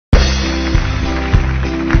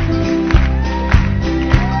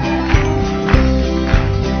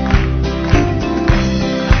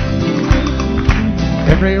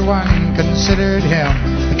Everyone considered him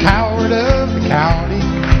the coward of the county.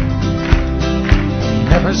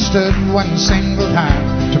 Never stood one single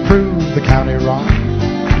time to prove the county wrong.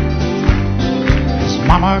 His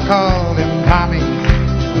mama called him Tommy,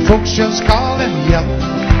 the folks just called him Yellow.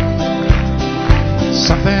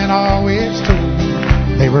 Something always told me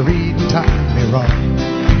they were reading Tommy wrong.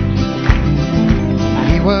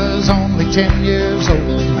 He was only 10 years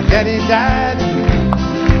old, my daddy died.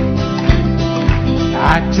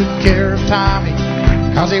 I took care of Tommy,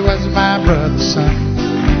 'cause he was my brother's son.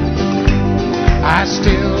 I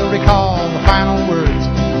still recall the final words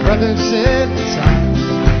my brother said,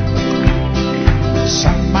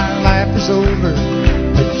 son, my life is over,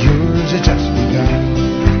 but yours has just begun.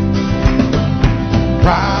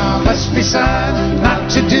 Promise me, son, not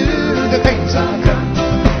to do the things I've done.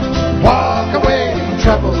 Walk away from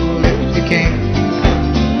trouble if you can.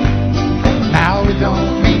 Now it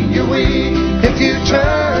don't mean you're weak if you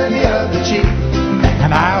turn the other cheek,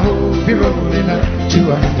 and I hope you're old enough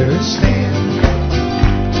to understand.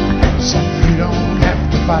 Son, you don't have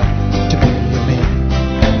to fight to be a man.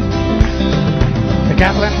 The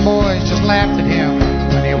Gatlin boys just laughed at him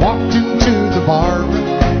when he walked into the bar room.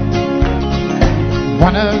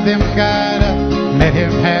 One of them got up, met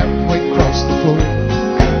him halfway across the floor.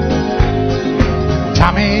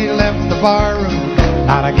 Tommy left the bar room,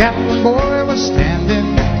 not a Gatlin boy was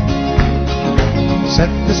standing. Said,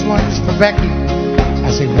 this one's for Becky,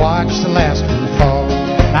 as he watched the last one fall.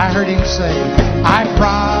 And I heard him say, I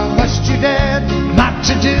promised you, Dad, not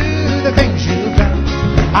to do the things you've done.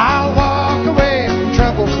 I'll walk away from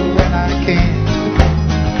trouble when I can.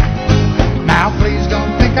 Now please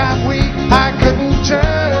don't think I'm weak, I couldn't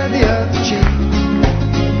turn the other cheek.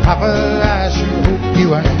 Papa, I sure hope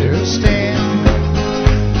you understand.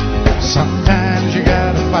 Sometimes you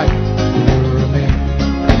gotta fight for a man.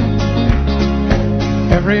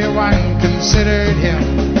 Everyone considered him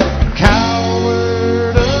a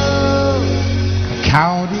coward of the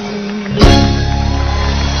county.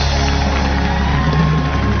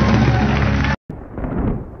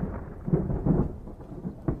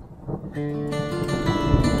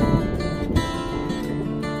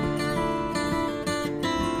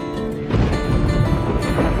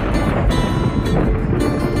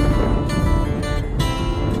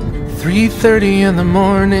 "3:30 in the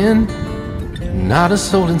morning, not a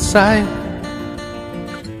soul in sight.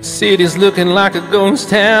 City's looking like a ghost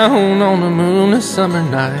town on a moonless summer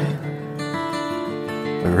night.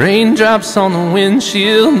 Raindrops on the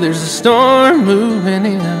windshield, there's a storm moving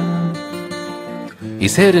in.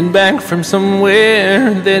 He's heading back from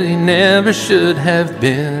somewhere that he never should have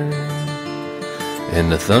been.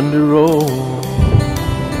 And the thunder rolls,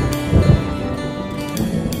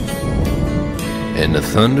 and the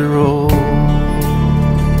thunder rolls.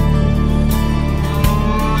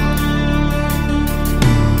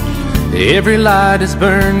 Every light is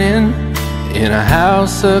burning in a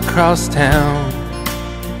house across town.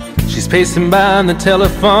 She's pacing by the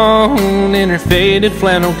telephone in her faded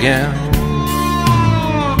flannel gown,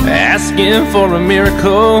 asking for a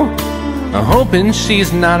miracle, hoping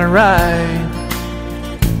she's not alright,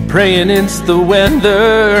 praying it's the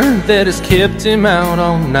weather that has kept him out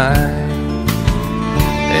all night.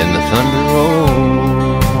 And the thunder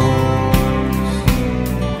rolls,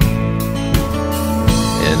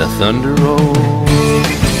 and the thunder rolls.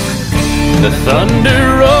 The thunder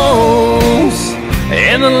rolls,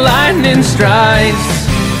 and the lightning strikes.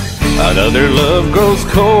 Another love grows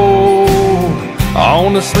cold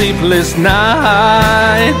on a sleepless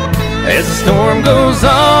night, as the storm goes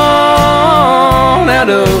on out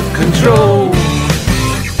of control.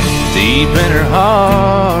 Deep in her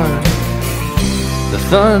heart, the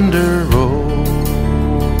thunder rolls.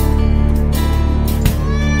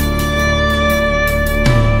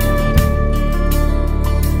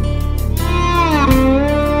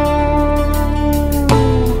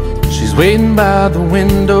 She's waiting by the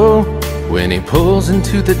window when he pulls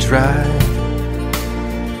into the drive.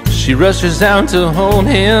 She rushes out to hold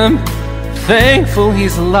him, thankful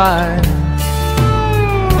he's alive.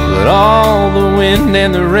 But all the wind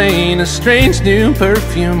and the rain, a strange new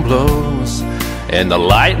perfume blows, and the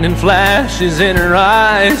lightning flashes in her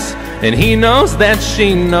eyes, and he knows that she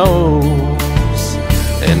knows.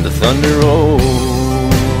 And the thunder rolls,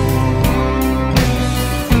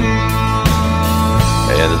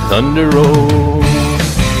 and the thunder rolls.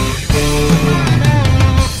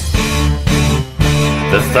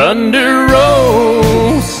 The thunder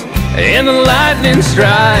rolls, and the lightning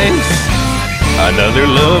strikes. Another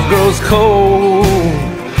love grows cold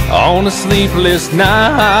on a sleepless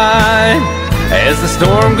night, as the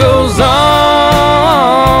storm goes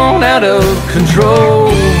on on out of control.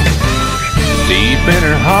 Deep in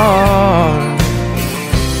her heart,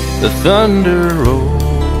 the thunder rolls.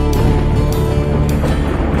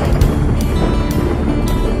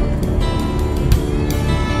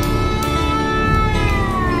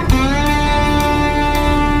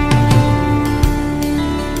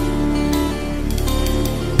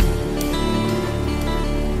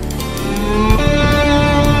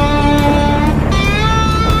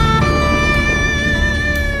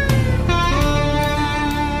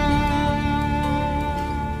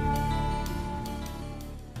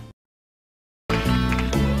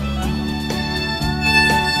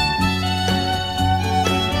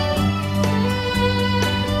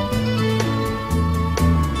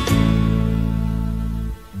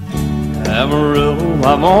 Amarillo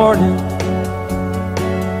by morning,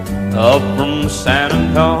 up from San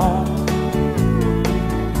Antonio.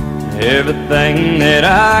 Everything that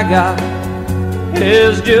I got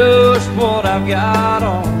is just what I've got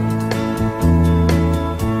on.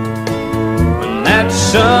 When that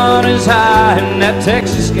sun is high in that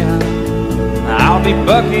Texas sky, I'll be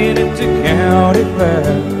bucking into county fair.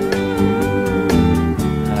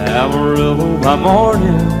 Amarillo by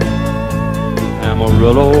morning,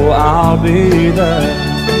 Amarillo, I'll be there.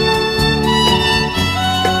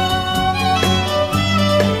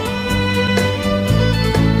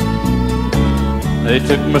 They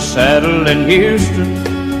took my saddle in Houston,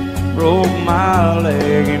 broke my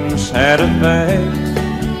leg in Santa Fe.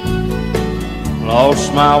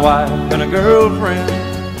 Lost my wife and a girlfriend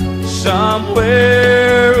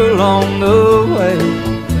somewhere along the way.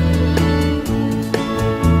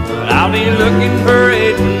 I'll be looking for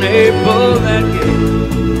it when they pull that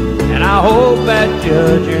gate, and I hope that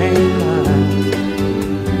judge ain't lying.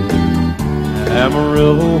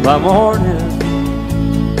 Amarillo by morning,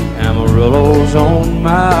 Amarillo's on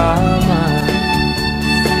my mind.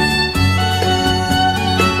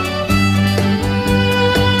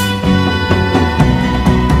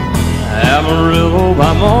 Amarillo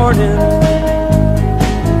by morning,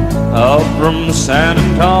 up from San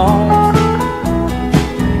Antonio.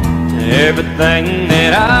 Everything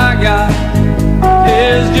that I got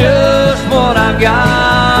is just what I've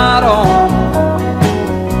got on.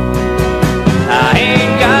 I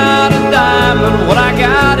ain't got a dime, but what I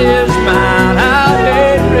got is mine. I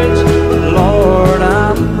ain't rich, but Lord,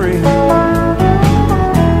 I'm free.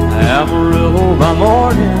 Amarillo by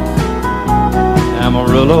morning,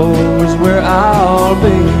 Amarillo is where I'll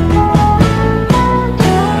be.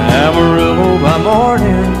 Amarillo by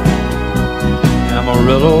morning,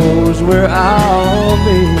 Amarillo's where I'll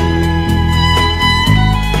be.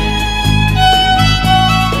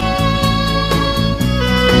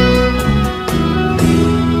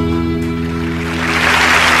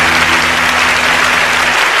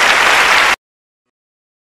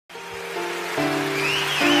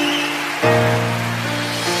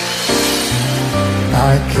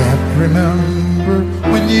 I can't remember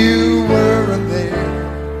when you weren't there,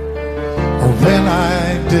 or when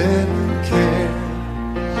I didn't care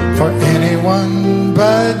for anyone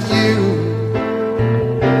but you.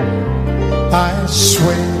 I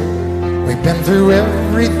swear we've been through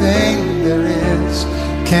everything there is.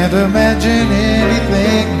 Can't imagine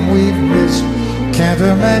anything we've missed. Can't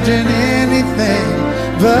imagine anything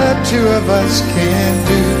the two of us can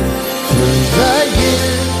do. Through the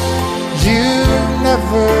years, you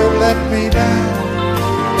never let me down.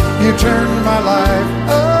 You turned my life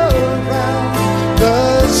around.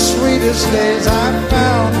 The sweetest days I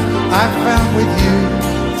found with you.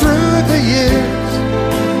 Through the years,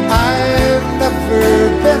 I've never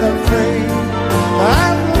been afraid.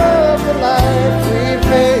 I love the life we've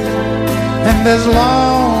made, and as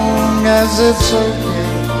long as it's okay,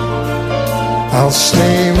 I'll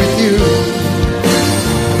stay with you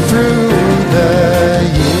through the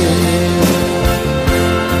years.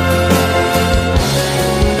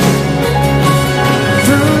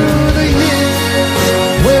 Through the years,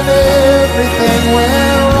 when everything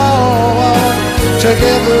went wrong,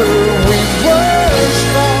 together we were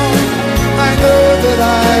strong. I know that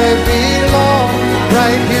I belong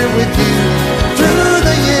right here with you. Through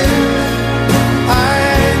the years, I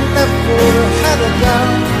never had a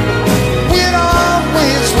doubt. We'd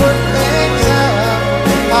always work things out.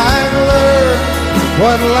 I've learned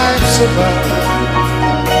what life's about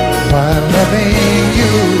by loving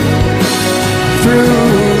you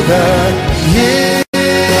through the years.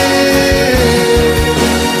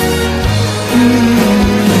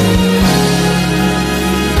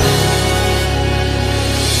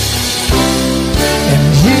 And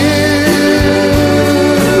you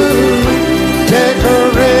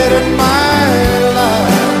decorated my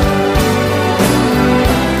life.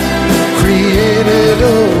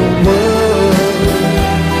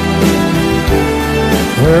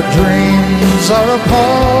 dreams are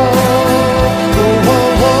apart. Oh,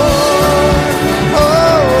 oh, oh,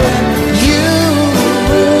 oh, you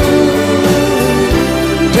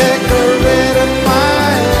decorated my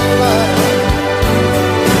life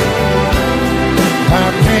by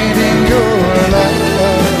painting your love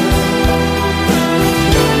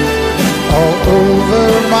all over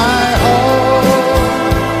my heart.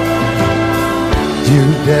 You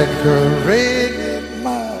decorated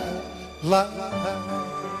my life.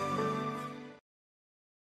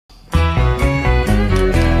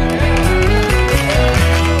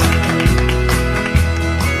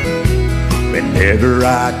 Whenever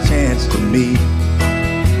I chance to meet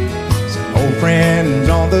some old friends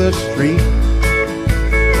on the street,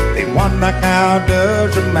 they wonder how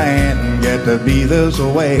does a man get to be this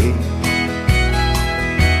way.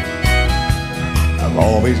 I've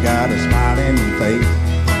always got a smiling face,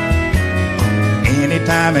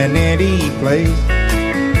 anytime and any place.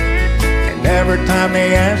 And every time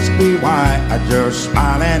they ask me why, I just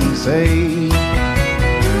smile and say,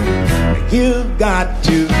 you've got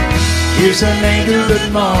to kiss an angel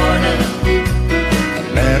good morning and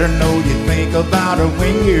let her know you think about her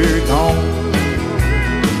when you're gone.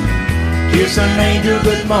 Kiss an angel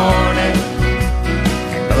good morning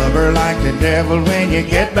and love her like the devil when you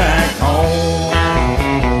get back home.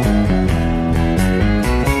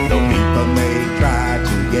 Though people may try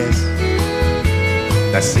to guess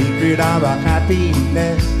the secret of our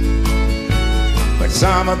happiness, but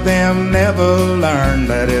some of them never learn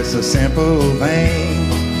that it's a simple thing.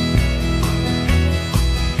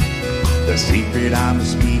 The secret I'm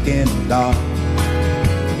speaking of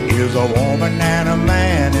is a woman and a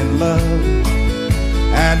man in love,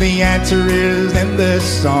 and the answer is in this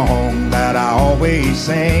song that I always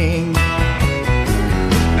sing.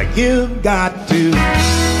 You've got to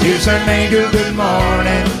kiss an angel good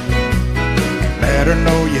morning, let her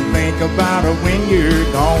know you think about her when you're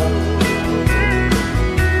gone.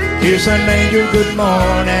 Kiss an angel good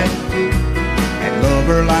morning and love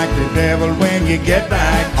her like the devil when you get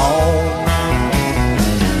back home.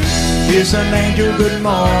 Kiss an angel good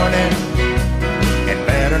morning and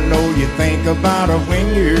let her know you think about her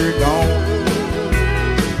when you're gone.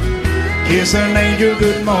 Kiss an angel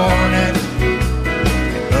good morning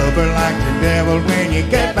and love her like the devil when you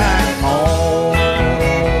get back home.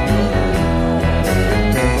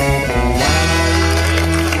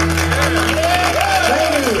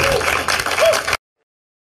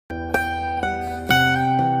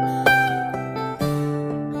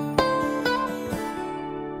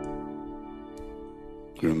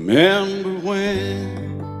 Remember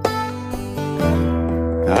when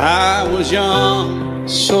I was young,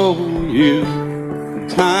 so were you.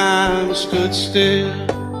 Time stood still.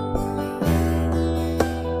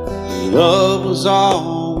 Love was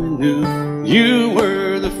all we knew. You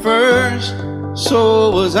were the first,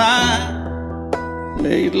 so was I.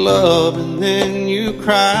 Made love and then you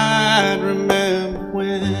cried. Remember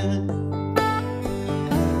when?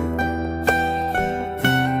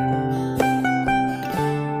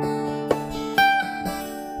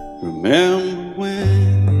 Remember when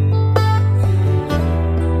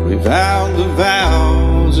we vowed the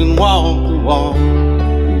vows and walked the walk,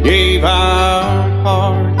 and gave our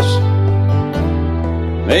hearts,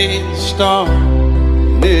 made the start,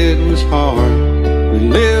 and it was hard. We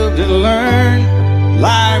lived and learned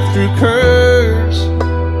life through curves.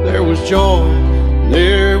 There was joy,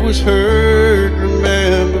 there was hurt.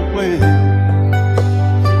 Remember when?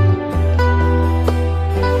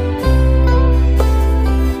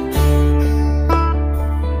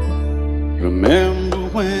 Remember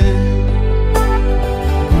when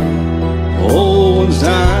old ones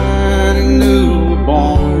died and new were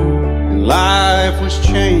born, and life was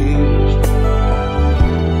changed,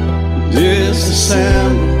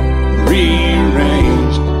 disassembled,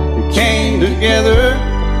 rearranged. We came together,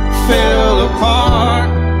 fell apart,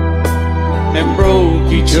 and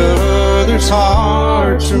broke each other's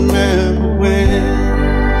hearts. Remember when?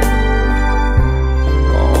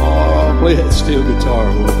 Oh, play that steel guitar,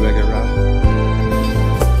 we'll make it right.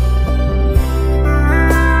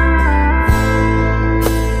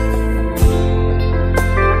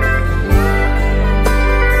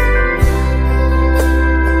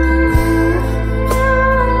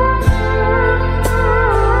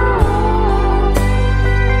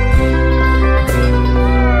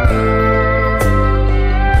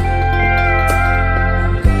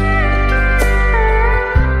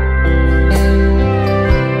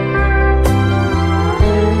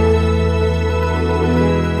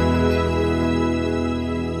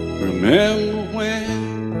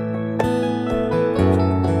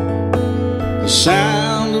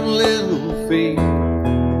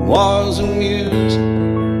 was a muse.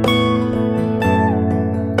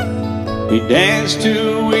 He danced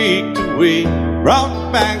to week,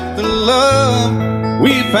 brought back the love.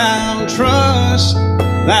 We found trust,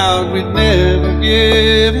 vowed we'd never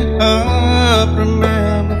give it up.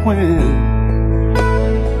 Remember when?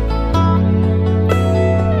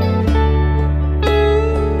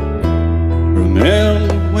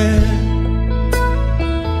 Remember when?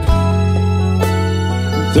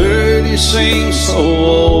 30 seems so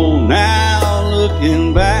old now,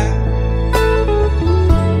 looking back.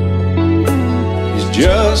 It's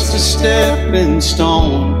just a stepping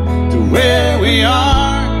stone to where we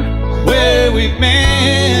are, where we've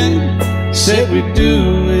been. Said we'd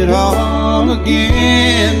do it all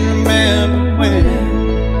again. Remember when?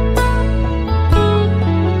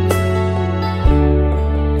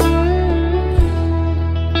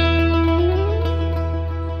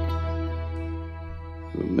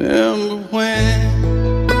 Remember when?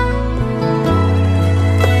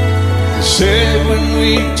 They said when we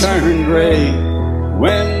turned gray,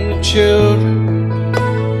 when the children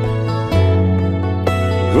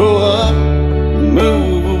grow up and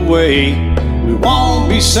move away, we won't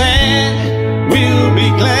be sad, we'll be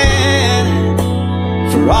glad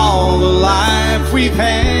for all the life we've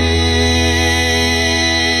had.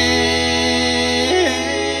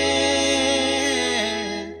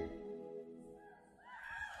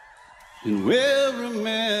 And we'll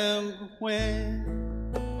remember when.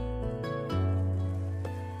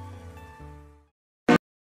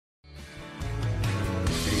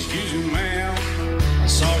 Excuse me, ma'am, I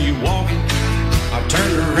saw you walking. I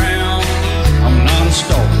turned around, I'm not a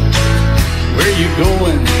stalker. Where you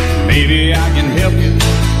going? Maybe I can help you.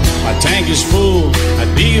 My tank is full,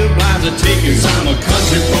 I'd be obliged to take you. 'Cause I'm a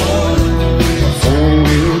country boy, a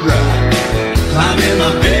four-wheel drive. Climb in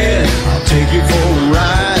my bed, I'll take you for a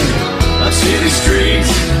ride. Up city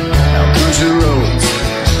streets, out country roads,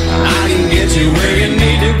 I can get you where you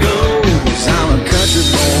need to go. 'Cause I'm a country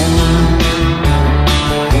boy.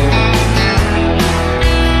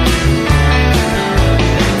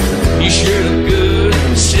 You sure look good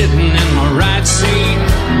sitting in my right seat.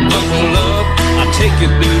 Buckle up, I'll take you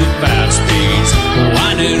through the 5 speeds.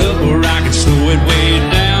 Wind it up where I can slow it way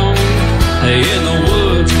down. In the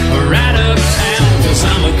woods or right uptown. 'Cause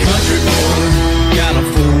I'm a country boy, got a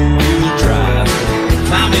four-wheel drive.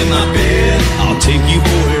 Climb in my bed, I'll take you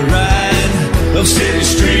for a ride. Up city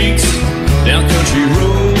streets, down country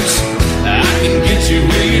roads, I can get you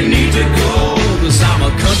where you need to go. 'Cause I'm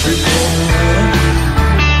a country boy.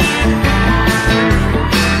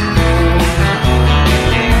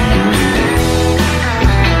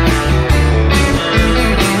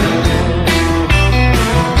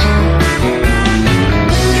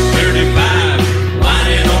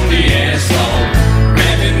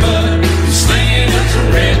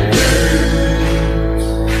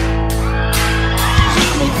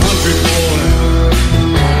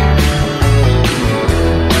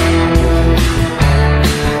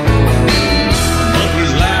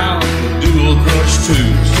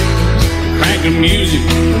 Crank the music,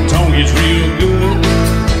 the tone gets real good.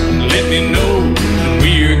 Let me know when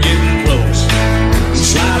we're getting close.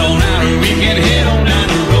 Slide on out and we can head on down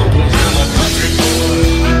the road. 'Cause I'm a country boy,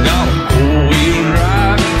 got a four-wheel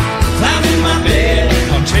drive. Climb in my bed,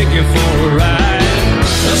 I'll take you for a ride.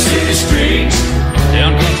 Up city streets,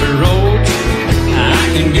 down country roads, I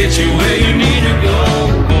can get you where you need to go.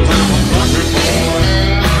 'Cause I'm a country boy.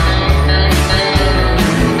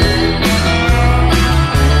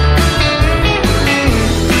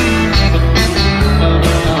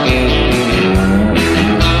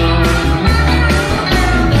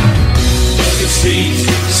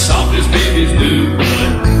 Soft as babies do, but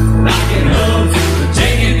rocking up to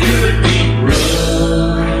take you through a deep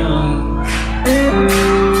run.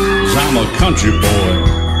 'Cause I'm a country boy,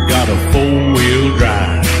 got a four-wheel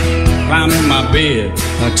drive. Climb in my bed,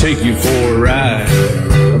 I'll take you for a ride.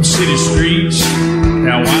 Up city streets,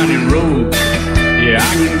 down winding roads, yeah,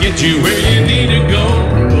 I can get you where you need to go.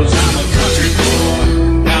 'Cause I'm a country boy,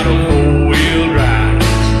 got a four-wheel drive.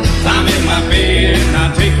 Climb in my bed,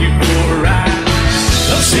 I'll take you for a ride.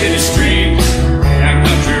 Up city streets, down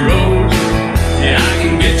country roads, yeah, I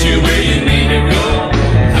can get you where you need to go.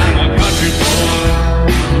 I'm a country boy,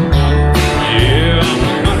 yeah, I'm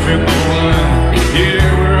a country boy. Yeah,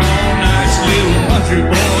 we're all nice little country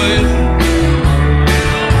boys.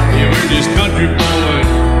 Yeah, we're just country boys.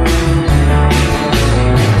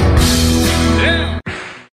 Yeah.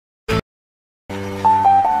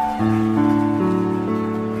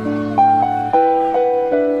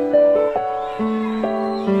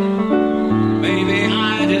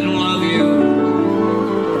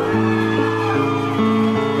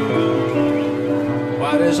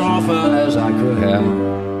 as often as I could have.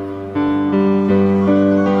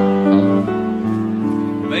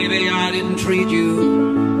 Maybe I didn't treat you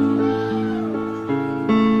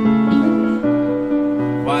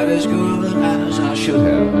quite as good as I should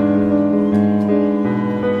have.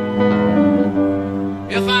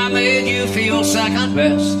 If I made you feel second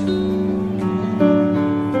best,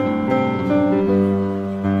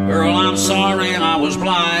 girl, I'm sorry I was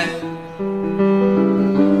blind.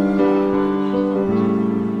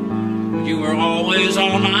 You were always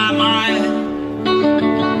on my mind.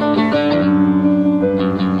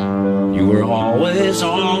 You were always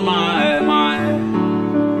on my mind.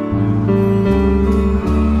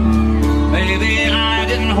 Maybe I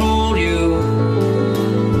didn't hold you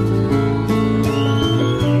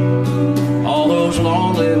all those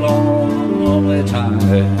lonely, lonely times.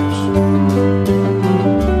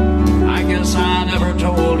 I guess I never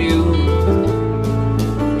told you,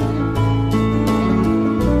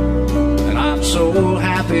 and I'm so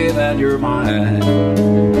happy that you're mine.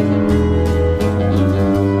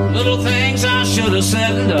 Little things I should have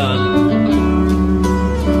said and done,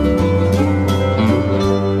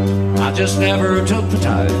 I just never took the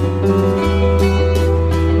time.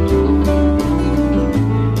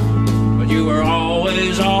 But you were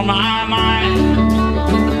always on my mind.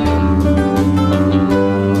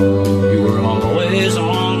 You were always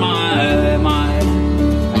on my mind.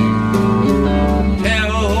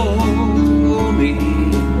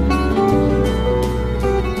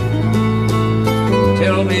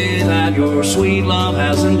 Tell me that your sweet love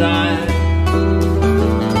hasn't died.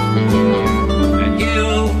 And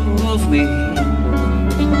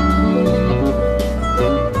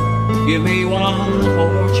give me one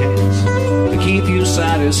more chance to keep you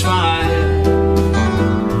satisfied.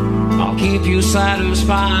 I'll keep you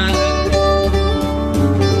satisfied.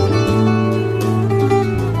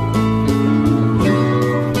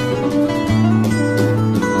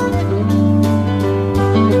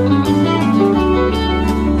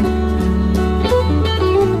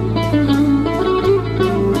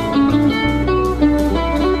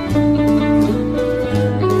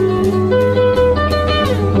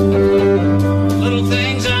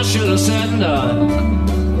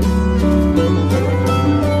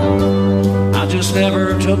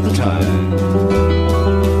 Never took the time,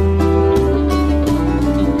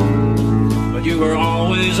 but you were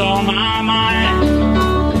always on my mind.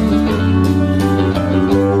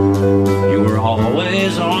 You were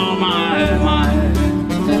always on my mind.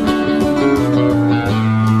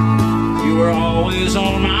 You were always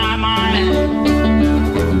on my mind.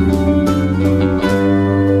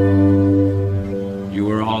 You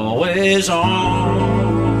were always on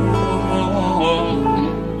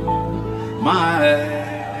my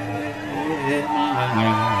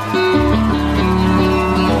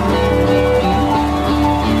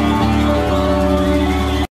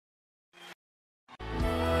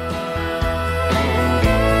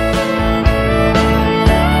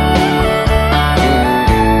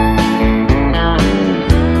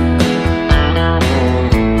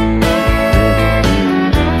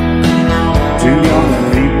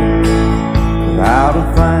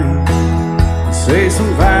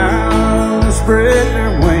spread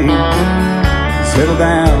their wings, settle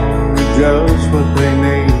down to just what they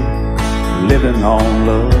need, living on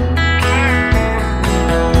love.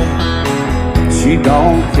 She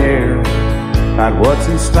don't care about what's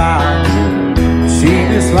in style, she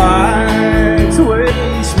just likes the way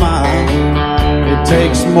they smile. It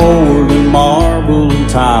takes more than marble and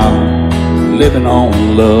tile, living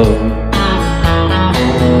on love.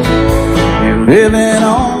 And living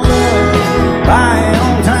on love, buying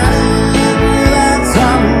on time.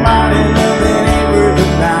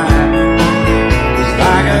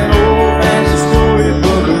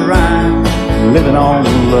 Living on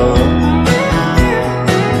love.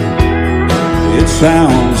 It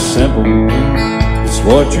sounds simple, it's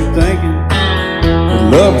what you're thinking, but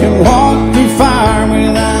love can walk through fire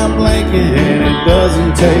without blinking. It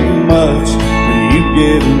doesn't take much for you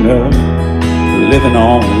giving up, living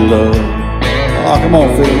on love. Oh, come on,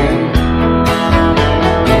 Phil.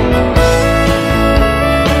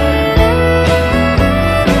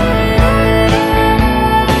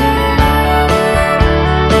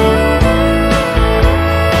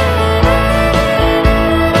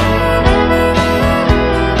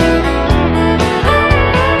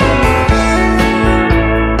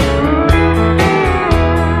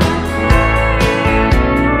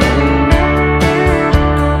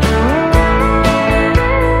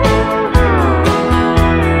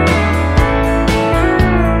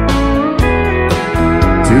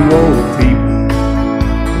 Two old people,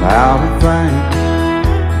 loud and frank,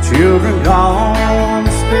 children gone,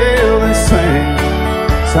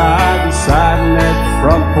 side to side in that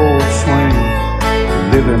front porch swing,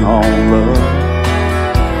 living on love.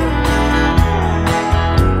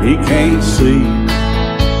 He can't sleep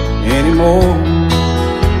anymore.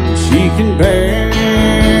 She can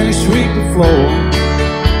barely sweep the floor.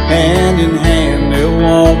 Hand in hand they'll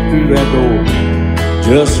walk through that door,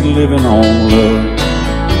 just living on love.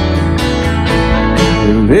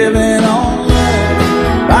 They're living on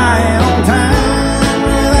love, buying on time,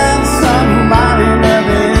 without somebody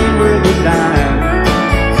loving worth a dime.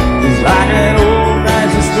 It's like that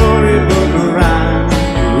old-fashioned storybook rhyme,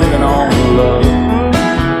 living on love.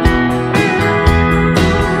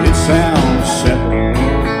 It sounds simple,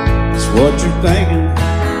 it's what you're thinking.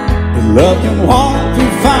 But love can walk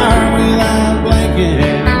through fire without blinking,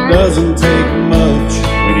 and it doesn't take much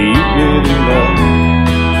when you get in love,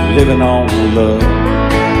 living on love.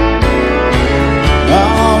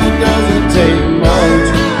 Oh, it doesn't take much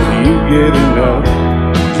when you get in love,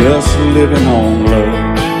 just living on love.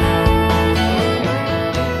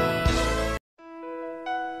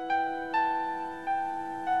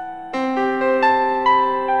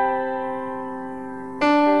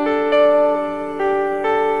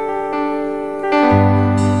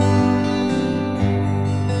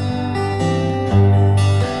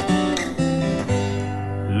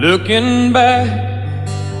 Looking back,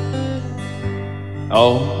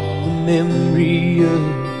 all the memory of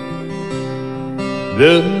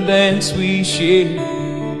the dance we shared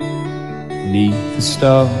neath the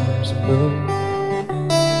stars above.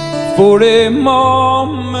 For a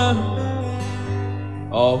moment,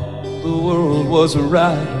 all the world was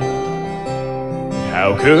right.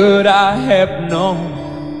 How could I have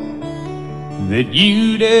known that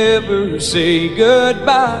you'd ever say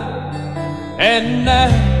goodbye? And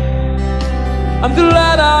now I'm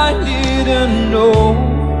glad I didn't know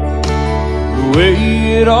the way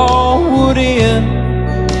it all would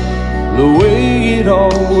end, the way it all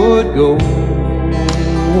would go.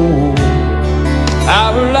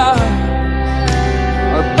 Our lives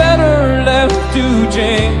are better left to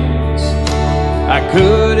chance. I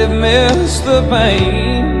could have missed the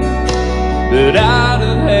pain, but I'd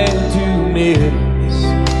have had to miss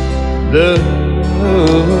the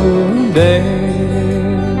dance.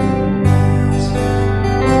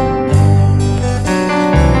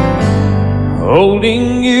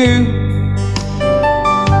 Holding you,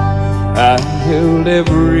 I held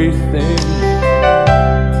everything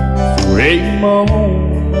for a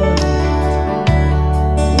moment.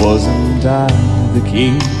 Wasn't I the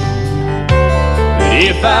king? But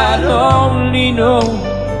if I'd only known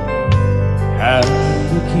how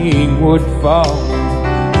the king would fall,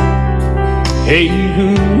 hey,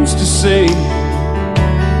 who's to say?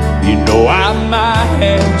 You know I might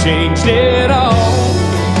have changed it all.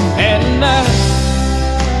 And now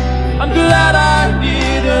I'm glad I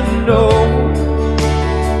didn't know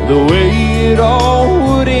the way it all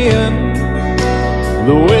would end,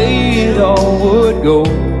 the way it all would go.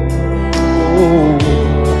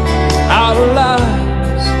 Our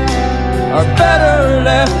lives are better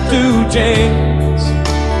left to chance.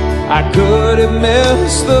 I could have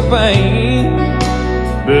missed the pain,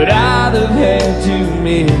 but I'd have had to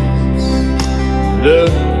miss the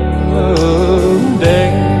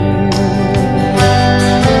dance.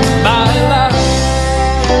 My life,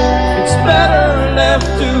 it's better left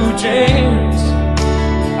to chance.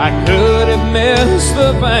 I could have missed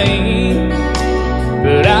the pain,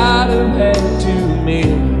 but I'd have had to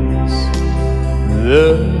miss the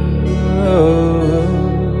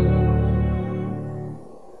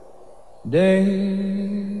dance.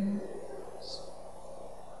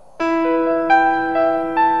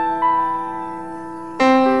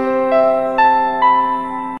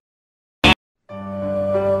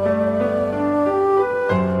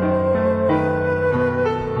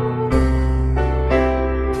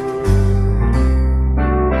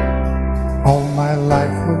 All my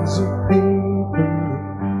life was a paper,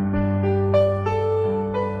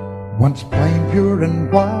 once plain, pure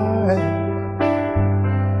and white,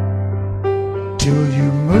 till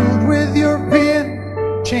you moved with your pen,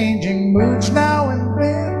 changing moods now and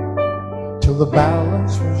then, till the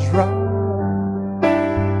balance was right.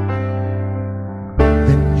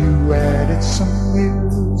 Then you added some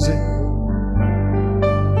music,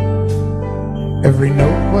 every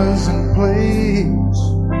note was in place,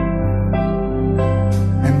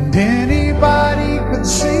 and anybody could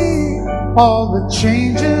see all the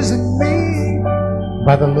changes in me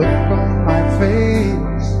by the look on my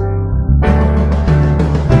face.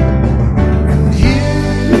 And you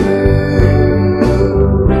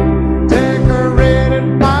decorated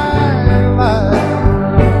my life,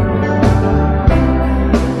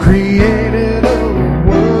 created a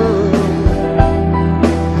world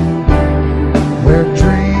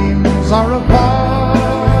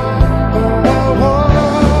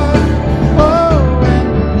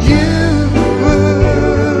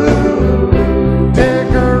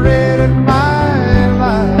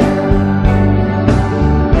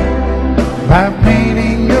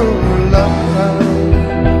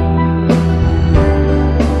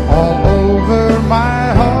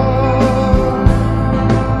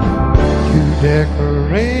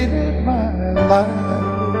life.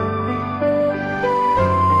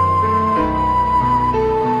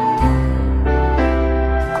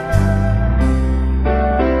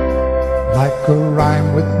 Like a rhyme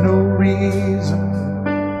with no reason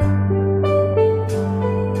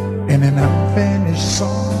in an unfinished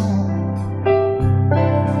song.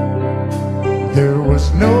 There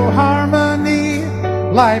was no harmony,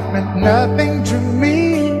 life meant nothing to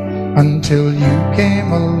me until you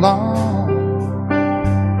came along.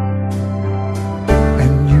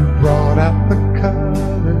 And you brought out the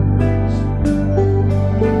colors.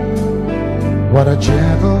 What a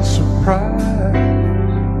gentle surprise.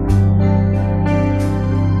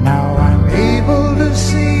 Now I'm able to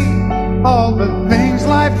see all the things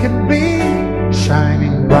life can be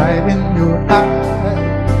shining bright in your eyes.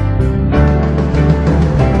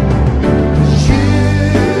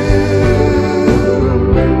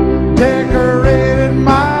 Decorated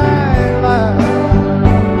my life,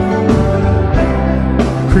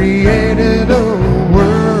 created a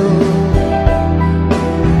world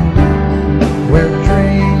where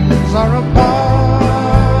dreams are apart.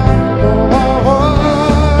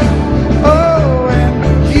 Oh, and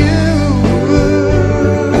you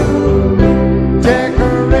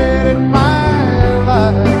decorated my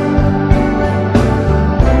life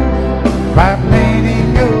by painting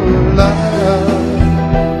your love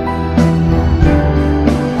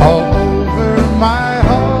all over my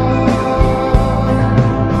heart.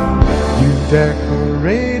 You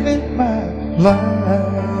decorated my life.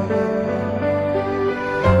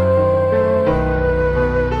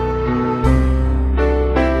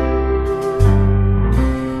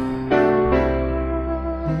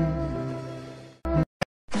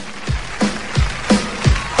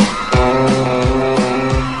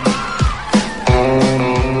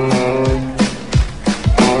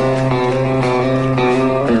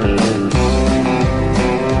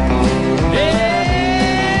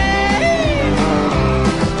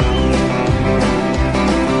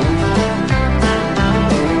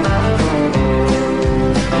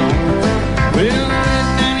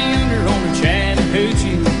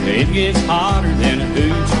 It gets hotter than a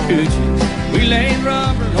hoochie coochie. We laid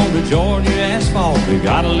rubber on the Georgia asphalt. We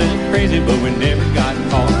got a little crazy, but we never got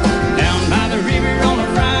caught. Down by the river on a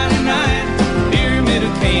Friday night, pyramid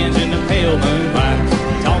of cans in the pale moonlight.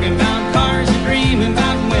 Talking about cars and dreaming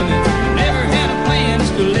about women. Never had a plan,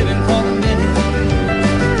 still living for the minute.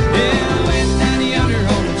 Yeah, went down yonder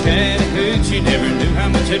on the Chattahoochee. Never knew how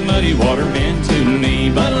much that muddy water meant to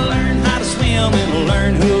me, but I learned how to swim and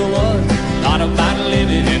learn who I was. Not about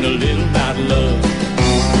living and a little about love.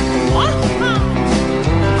 Well,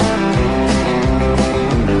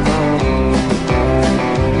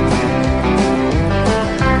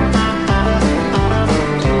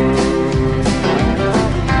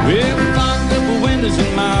 we locked up the windows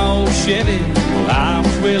in my old Chevy. Well, I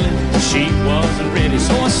was willing, the sheet wasn't ready,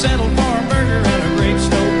 so I settled for a burger and a grape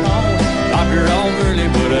stove home. Dropped her off early,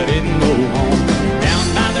 but I didn't go home. Down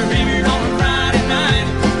by the river on a Friday night,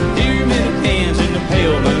 pyramid of cans in the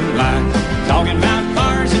pale moonlight. Talking about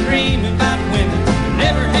cars and dreaming about women.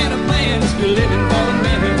 Never had a plan, still living for the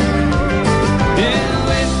minute. Yeah,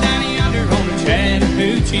 went down yonder on the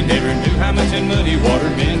Chattahoochee. Never knew how much that muddy water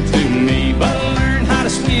meant to me, but I learned how to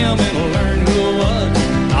swim and learn who I was.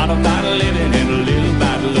 Not about living and a little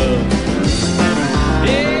about love.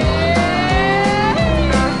 Yeah.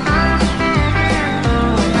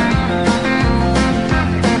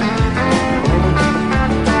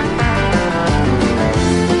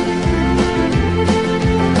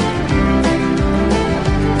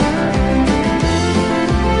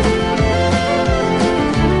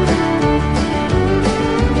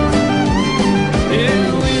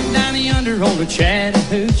 On the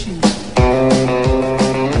Chattahoochee,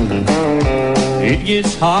 it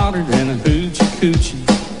gets hotter than a hoochie coochie.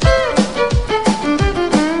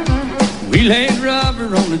 We laid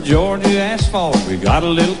rubber on the Georgia asphalt. We got a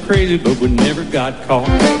little crazy, but we never got caught.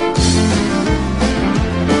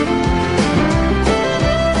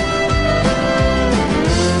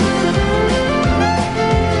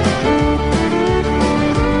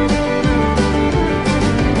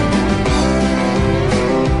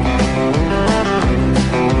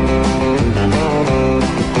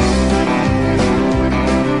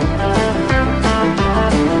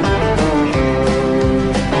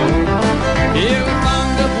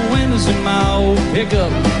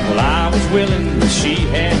 Pickup. Well, I was willing, but she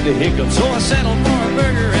had the hiccup, so I settled for a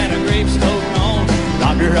burger and a grape stove on.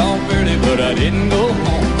 Dropped her off early, but I didn't go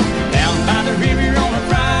home. Down by the river on a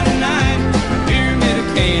Friday night, pyramid of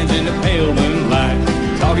cans in the pale moonlight.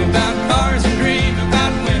 Talking about cars and dreams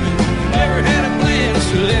about women. Never had a plan,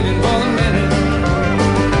 still living for the minute.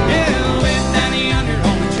 Yeah, went down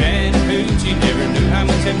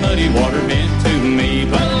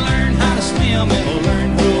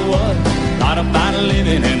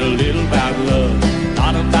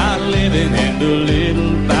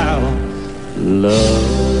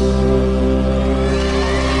love.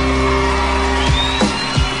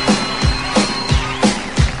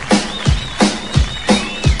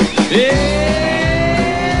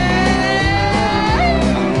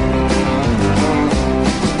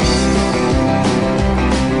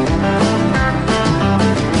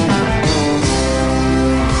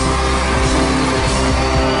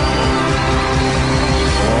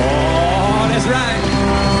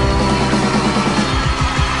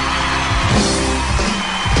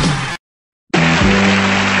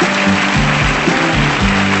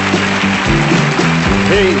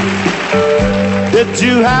 Did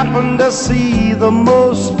you happen to see the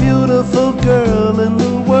most beautiful girl in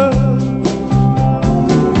the world?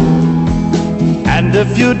 And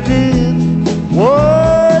if you did,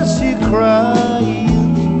 was she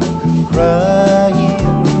crying, crying?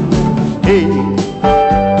 Hey,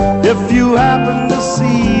 if you happen to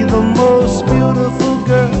see the most beautiful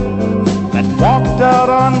girl that walked out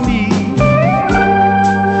on me,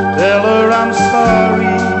 tell her I'm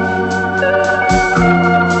sorry.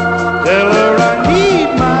 Tell her I need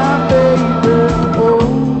my baby. Oh,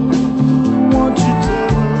 won't you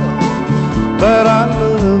tell her that I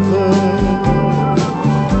love her?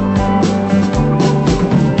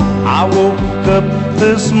 I woke up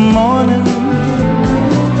this morning,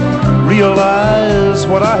 realized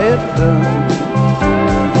what I had done.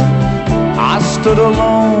 I stood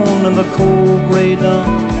alone in the cold gray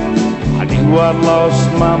dawn. I knew I'd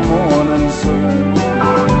lost my morning sun.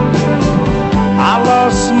 I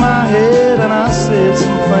lost my head and I said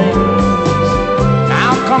some things.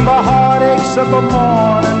 Now come the heartaches that the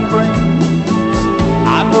morning brings.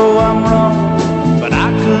 I know I'm wrong, but I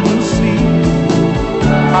couldn't see.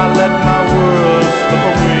 I let my world slip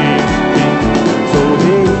away from me. So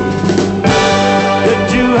hey, did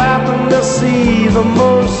you happen to see the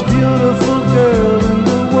most beautiful girl in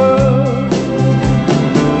the world?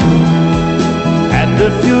 And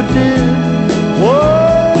if you did,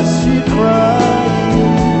 was she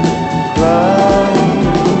crying, crying?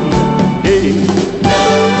 Hey,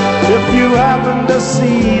 if you happen to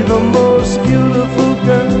see the most beautiful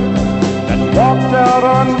girl that walked out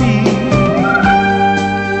on me,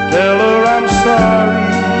 tell her I'm sorry.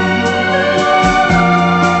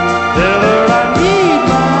 Tell her I need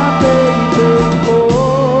my baby.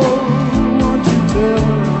 Oh, won't you tell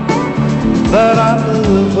her that I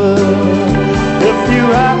love her? If you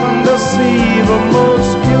happen to see the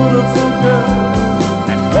most beautiful girl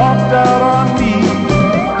that walked out on me,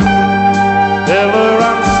 tell her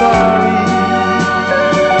I'm sorry.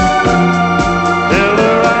 Tell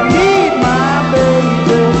her I need my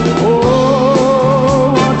baby.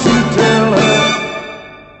 Oh, won't you tell her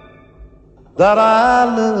that I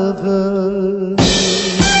love her?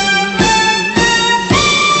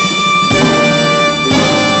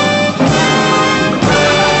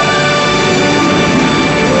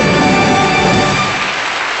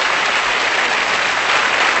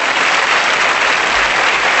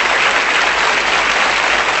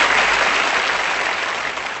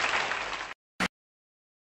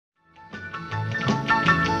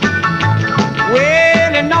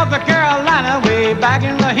 North Carolina, way back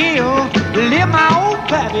in the hills, lived my old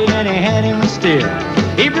pappy and he had him still.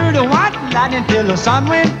 He brewed a white lightning till the sun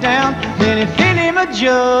went down. Then he'd fill him a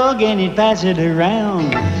jug and he'd pass it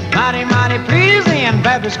around. Mighty, mighty pleasing,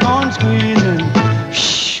 Pappy's corn squeezing.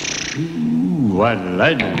 Ooh, white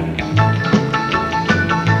lightning.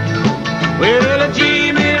 Well, a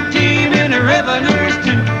team in the revenues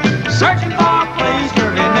too, searching for a place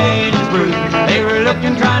where he made his brew. They were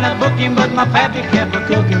looking, trying to book him, but my pappy kept a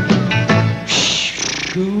cooking.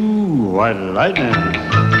 Ooh, white lightning.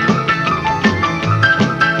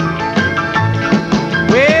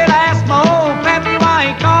 Well, I asked my old pappy why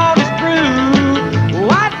he called his brew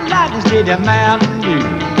white lightning instead of Mountain Dew.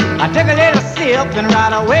 I took a little sip and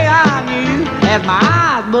right away I knew, as my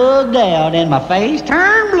eyes bugged out and my face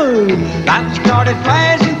turned blue. Lightning started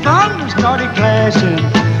flashing, thunder started crashing.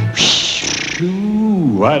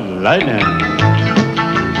 Ooh, white lightning.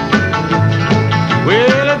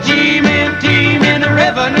 Well, a team in the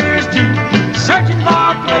revenues too, searching for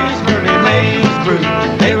a place where he made his brew.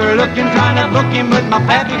 They were looking, trying to book him, but my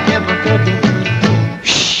pappy kept a cooking.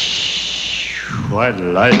 White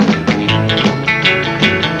lightning.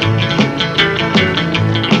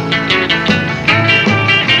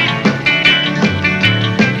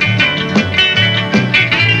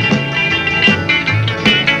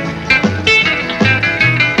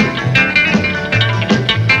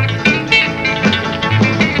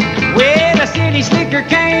 Slicker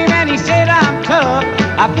came and he said, I'm tough.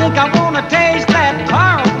 I think I want to taste that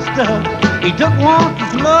powerful stuff. He took one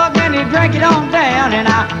to mug and he drank it on down, and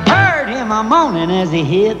I heard him a moaning as he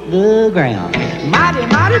hit the ground. Mighty,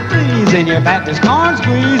 mighty pleasing, your Baptist corn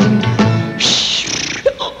squeezing.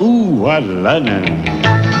 Ooh, what lightning.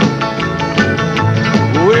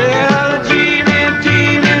 Well, Gene and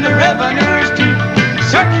Team and the revenues too,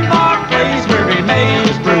 searching for a place where he made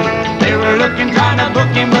his brew. They were looking, trying to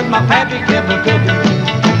book him, but my pappy kept a cooking.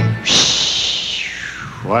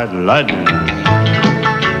 What lightning.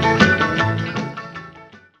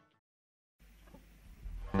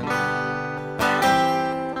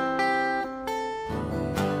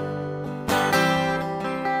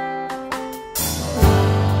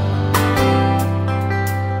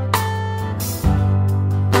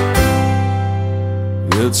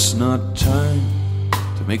 It's not time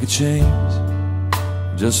to make a change.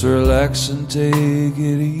 Just relax and take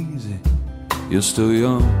it easy. You're still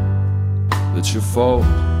young, that's your fault.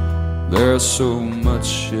 There's so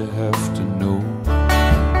much you have to know.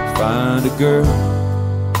 Find a girl,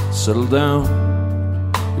 settle down.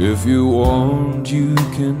 If you want, you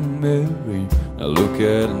can marry. Now look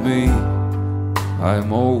at me,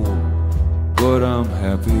 I'm old, but I'm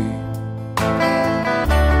happy.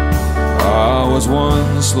 I was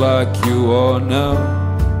once like you are now,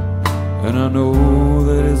 and I know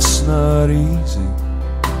that it's not easy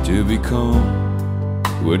to become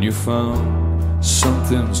when you found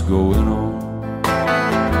something's going on.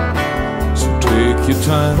 So take your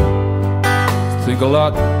time, think a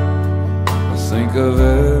lot, think of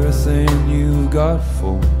everything you've got,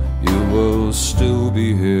 for you will still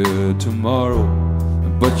be here tomorrow,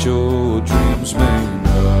 but your dreams may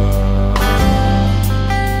not.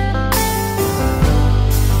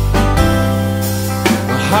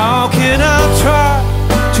 How can I try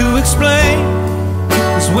to explain?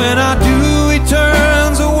 'Cause when I do, he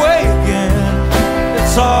turns away again.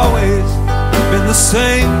 It's always been the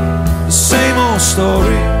same old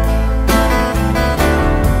story.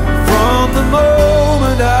 From the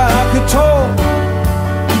moment I could talk,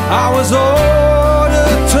 I was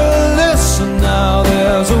ordered to listen. Now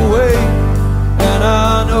there's a way, and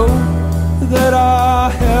I know that I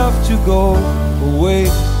have to go away.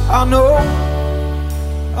 I know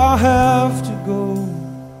I have to go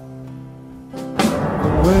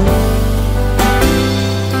away.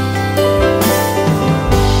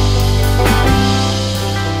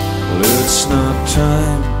 Well, it's not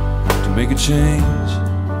time to make a change.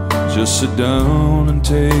 Just sit down and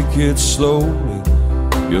take it slowly.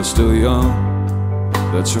 You're still young,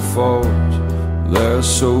 that's your fault. There's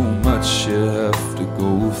so much you have to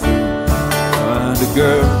go through. Find a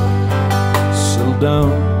girl, settle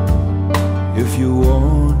down. If you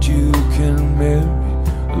want, you can marry.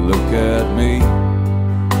 Look at me,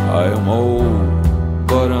 I am old,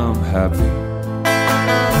 but I'm happy.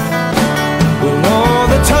 Well, all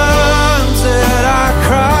the times that I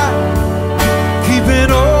cried, keeping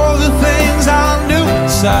all the things I knew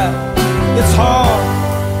inside, it's hard,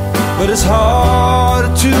 but it's hard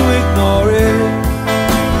to ignore it.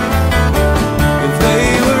 If they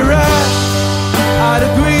were right, I'd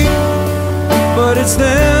agree, but it's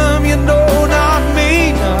them, you know, not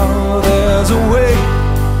me. Now there's a way,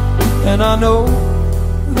 and I know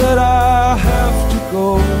that I have to go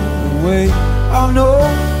away. I know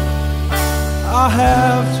I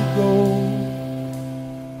have to go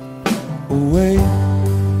away.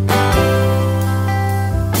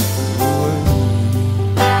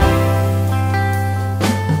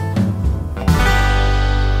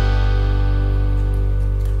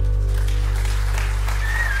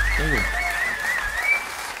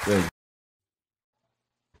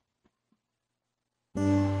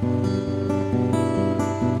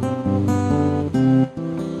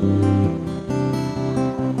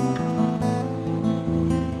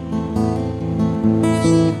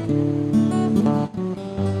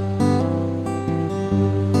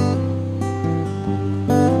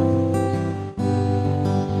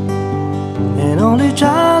 Only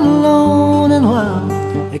child alone and wild,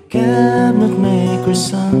 a cabinet maker's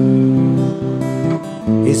son.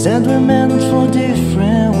 He said we're meant for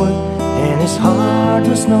different work, and his heart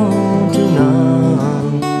was known to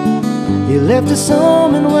none. He left his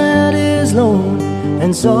home and went his lone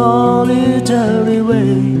and solitary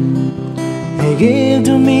way. He gave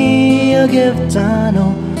to me a gift I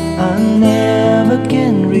know I never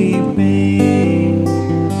can repay.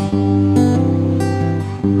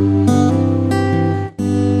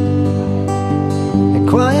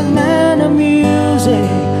 Quiet man of music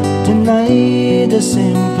denied a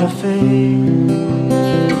simpler fate.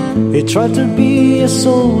 He tried to be a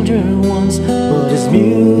soldier once, but his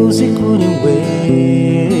music wouldn't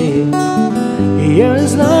wait. He heard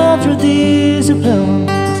his love through discipline,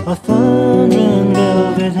 a thundering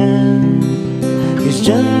velvet his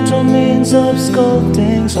gentle means of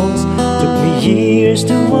sculpting songs took me years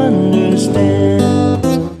to understand.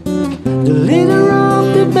 The leader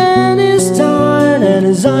of the band is tired and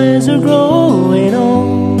his eyes are growing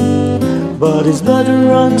old, but his blood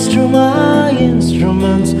runs through my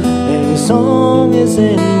instruments and his song is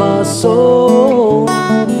in my soul.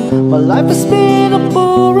 My life has been a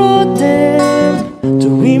poor attempt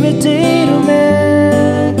to imitate a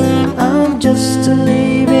man. I'm just a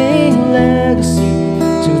living legacy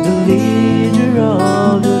to the leader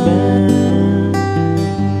of the band.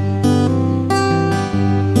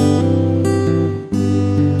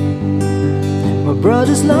 My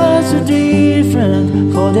brother's lives are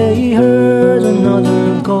different, for they heard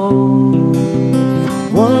another call.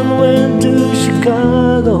 One went to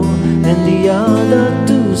Chicago and the other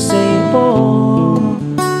to St. Paul.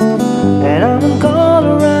 And I'm in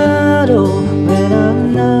Colorado when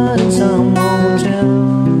I'm not in some hotel,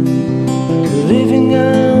 living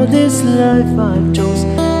out this life I've chose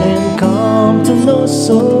and come to know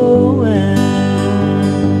so well.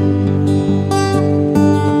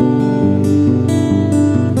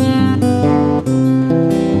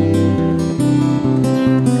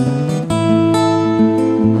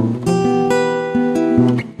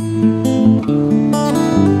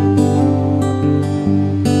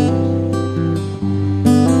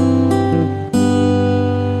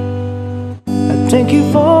 Thank you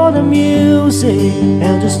for the music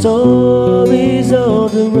and the stories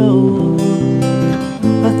of the road.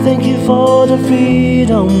 I thank you for the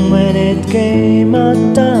freedom when it came my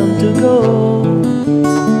time to go.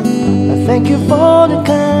 I thank you for the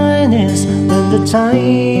kindness and the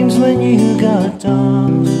times when you got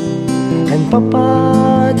tough. And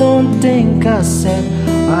Papa, I don't think I said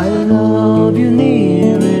I love you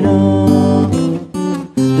near enough.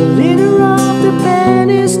 The leader of the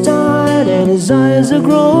band is tired and his eyes are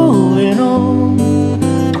growing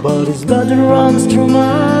old, but his blood runs through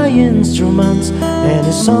my instruments and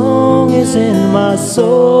his song is in my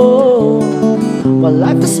soul. My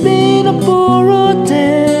life has been a poor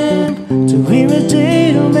attempt to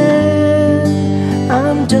imitate a man.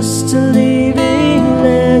 I'm just a living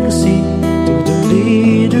legacy to the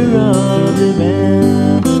leader of the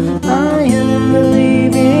band. I am the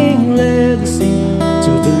living legacy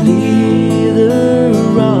to the leader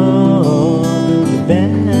of the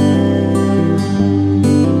band.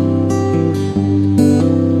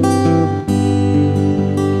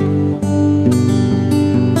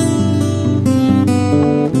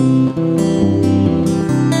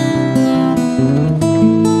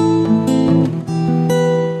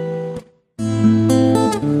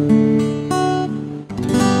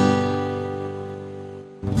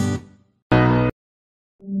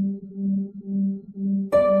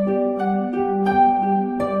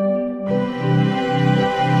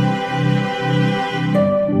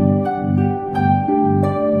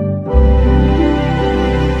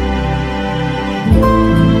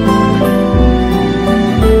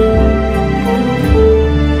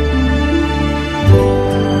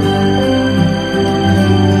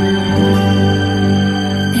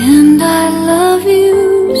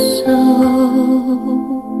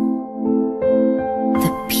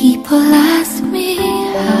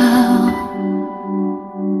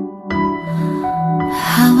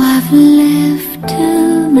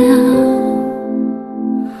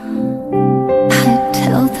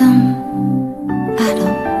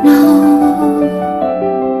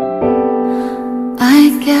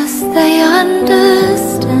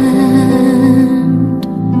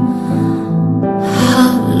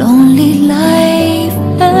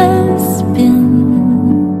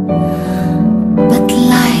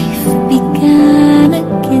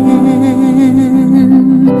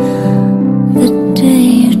 The day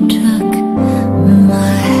you took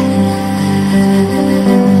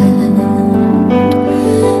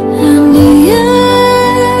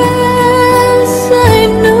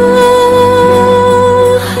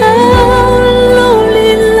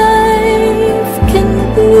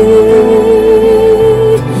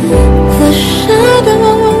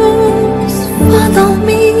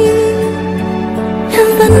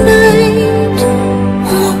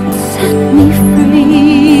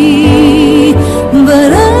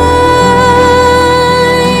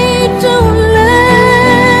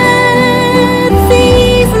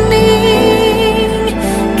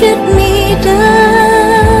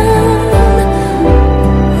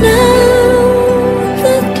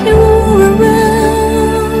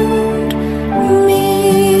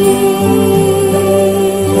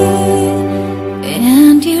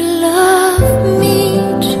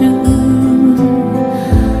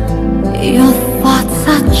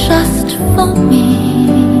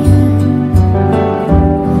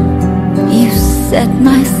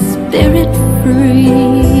my spirit free.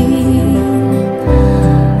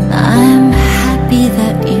 I'm happy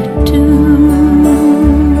that you do.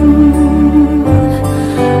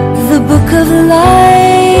 The book of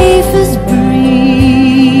life is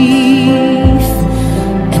brief,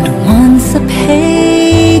 and once a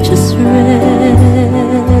page is read,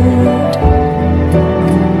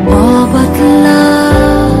 all but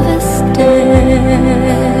love is dead.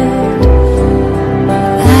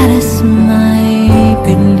 That is my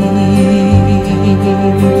belief.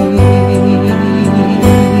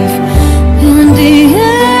 And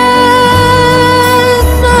yes,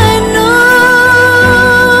 I know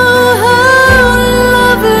how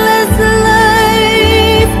loveless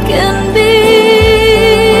life can be.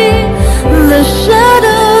 The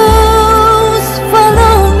shadows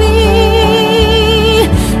follow me,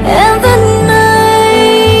 and the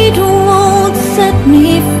night won't set me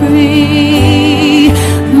free.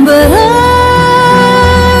 But I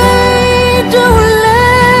don't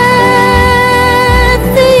let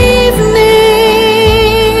the evening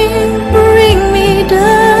bring me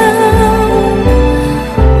down.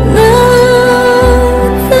 Now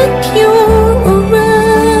that you're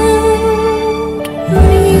around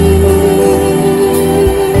me.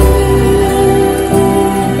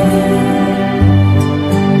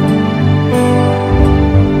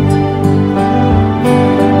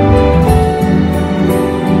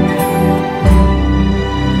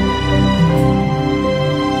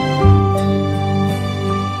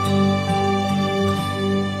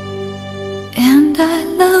 And I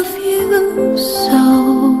love you so.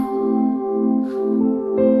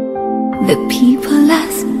 The people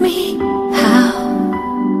ask me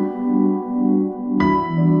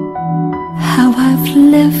how I've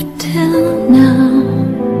lived till now.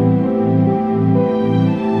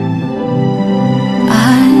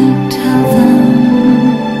 I tell them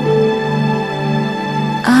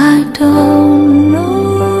I don't know.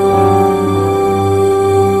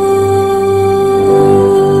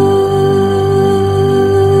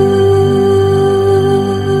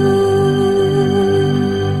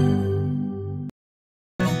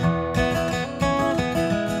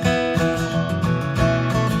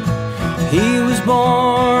 He was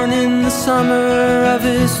born in the summer of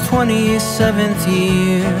his 27th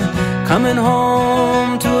year, coming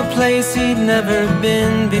home to a place he'd never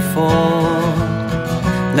been before.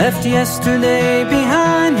 Left yesterday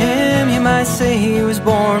behind him, you might say he was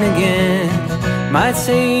born again. Might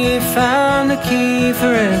say he found a key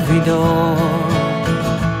for every door.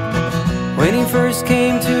 When he first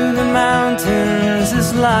came to the mountains,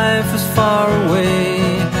 his life was far away,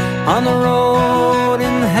 on the road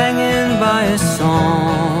and hanging by a song.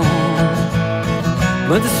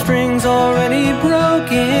 But the string's already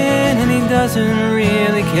broken and he doesn't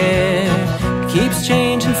really care. It keeps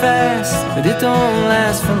changing fast, but it don't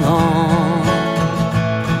last for long.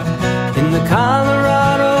 In the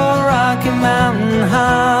Colorado Rocky Mountain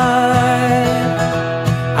High,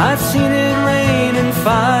 I've seen it rain and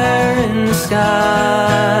fire in the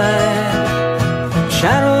sky.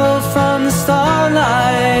 Shadow from the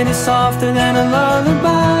starlight is softer than a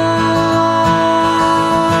lullaby.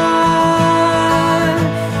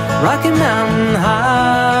 Rocky Mountain High,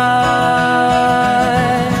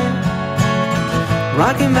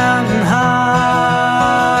 Rocky Mountain High.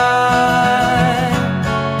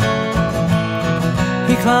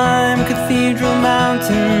 He climbed Cathedral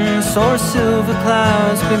Mountain, saw silver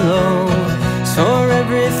clouds below, saw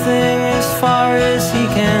everything as far as he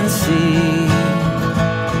can see.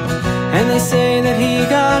 And they say that he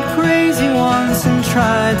got crazy once and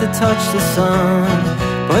tried to touch the sun,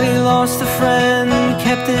 but he lost a friend and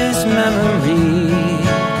kept his memory.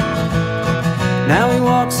 Now he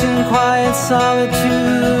walks in quiet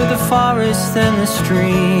solitude, the forest and the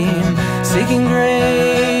stream, seeking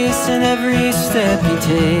grace in every step he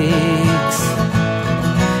takes.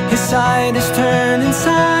 His sight is turned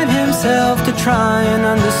inside himself to try and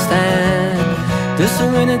understand the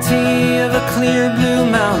serenity of a clear blue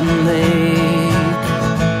mountain lake.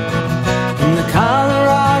 In the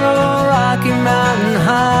Colorado Rocky Mountain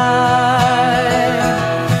High,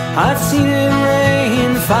 I've seen it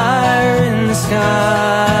rain fire in the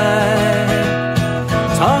sky.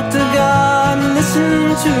 Talk to God and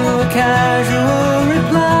listen to a casual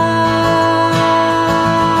reply.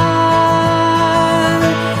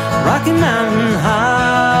 Rocky Mountain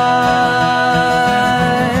High,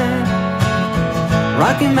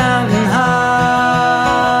 Rocky Mountain High.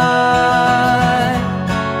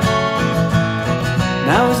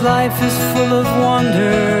 Now his life is full of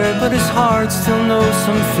wonder, but his heart still knows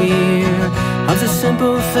some fear of the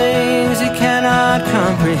simple things he cannot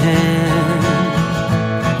comprehend.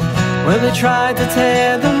 Well, they tried to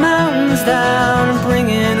tear the mountains down and bring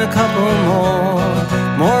in a couple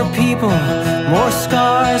more people, more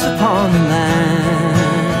scars upon the land.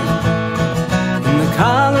 In the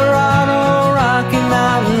Colorado Rocky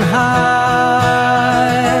Mountain High,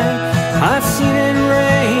 I've seen it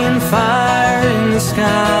rain fire in the sky.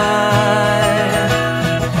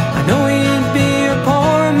 I know he'd be a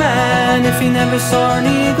poor man if he never saw an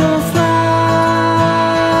eagle fly.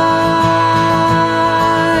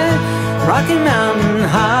 Rocky Mountain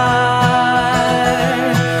High,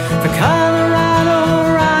 the Colorado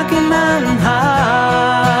Rocky Mountain High,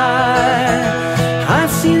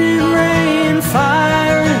 I've seen it rain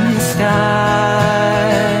fire in the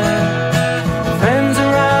sky. Friends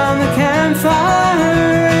around the campfire,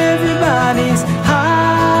 everybody's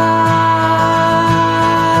high.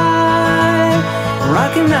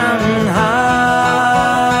 Rocky Mountain High,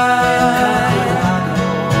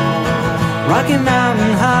 Rocky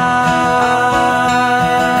Mountain High,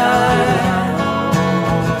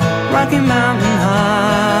 Rocky Mountain High,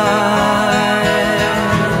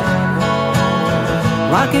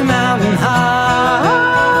 Rocky Mountain High.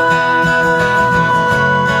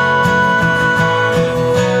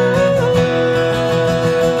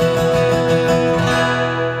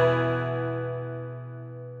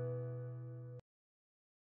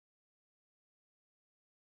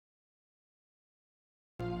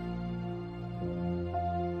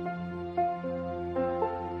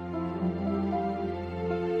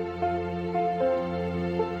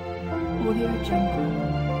 Audio Jungle.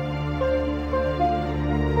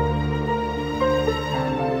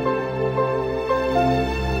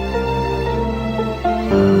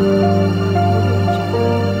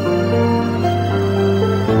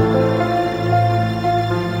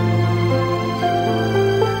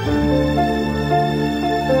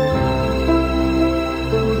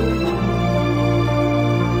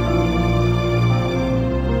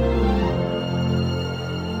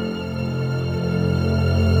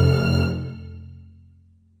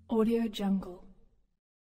 Audio Jungle.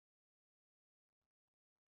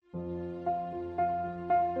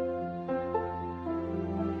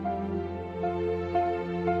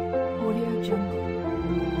 Audio Jungle.